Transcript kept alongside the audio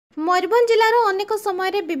मयूरभंज जिलार अनेक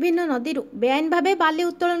समय विभिन्न नदी बेआईन भाव बाली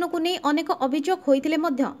उत्तोलन को नहीं अनेक अभियोग होते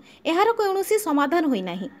यार कौन समाधान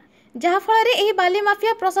होना जहाँफल यह बाली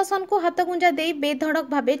माफिया प्रशासन को हाथगुंजा दे बेधड़क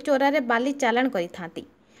भाव चोरारे बाली चालाण करते।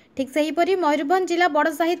 ठीक सेहीपरि मयूरभंज जिला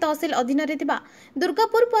बड़साही तहसिल अधीन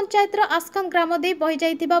दुर्गापुर पंचायतर आस्कम ग्राम दे बही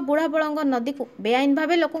जाइथिबा बुढ़ाबलंग नदी को बेआईन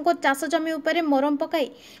भाव लोकों चाष जमी उपरे मोरम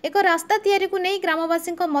पकाई एक रास्ता तैयारी को नहीं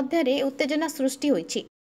ग्रामवासी मध्य उत्तेजना सृष्टि होइछि।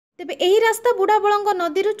 तेबे एही रास्ता बुढ़ाबलंग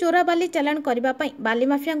नदी चोरा बाली चालाण करने बाली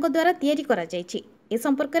माफिया द्वारा तैयारी करा जाइछि। ए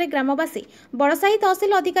संपर्क में ग्रामवासी बड़साही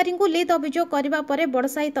तहसिल अधिकारी को लिद अभियोग करने पर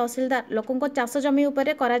बड़साही तहसिलदार लोकों चाष जमी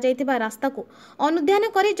उपरे करा जाइथिबा रास्ता को अनुध्यान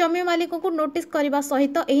कर जमी मालिक को नोटिस करने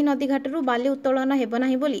सहित एही नदीघाटू बाली उत्तोलन हेब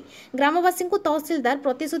नाही बोली ग्रामवासी को तहसिलदार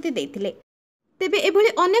प्रतिश्रुति देथिले। तेबे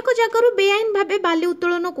एभली अनेक जगह बेआईन भाव बाली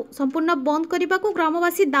उत्तोलन को संपूर्ण बंद करने को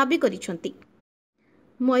ग्रामवासी दाबी करिसेंति।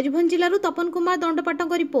 मयूरभंज जिलूर तपन कुमार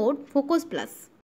दंडपाटक रिपोर्ट फोकस प्लस।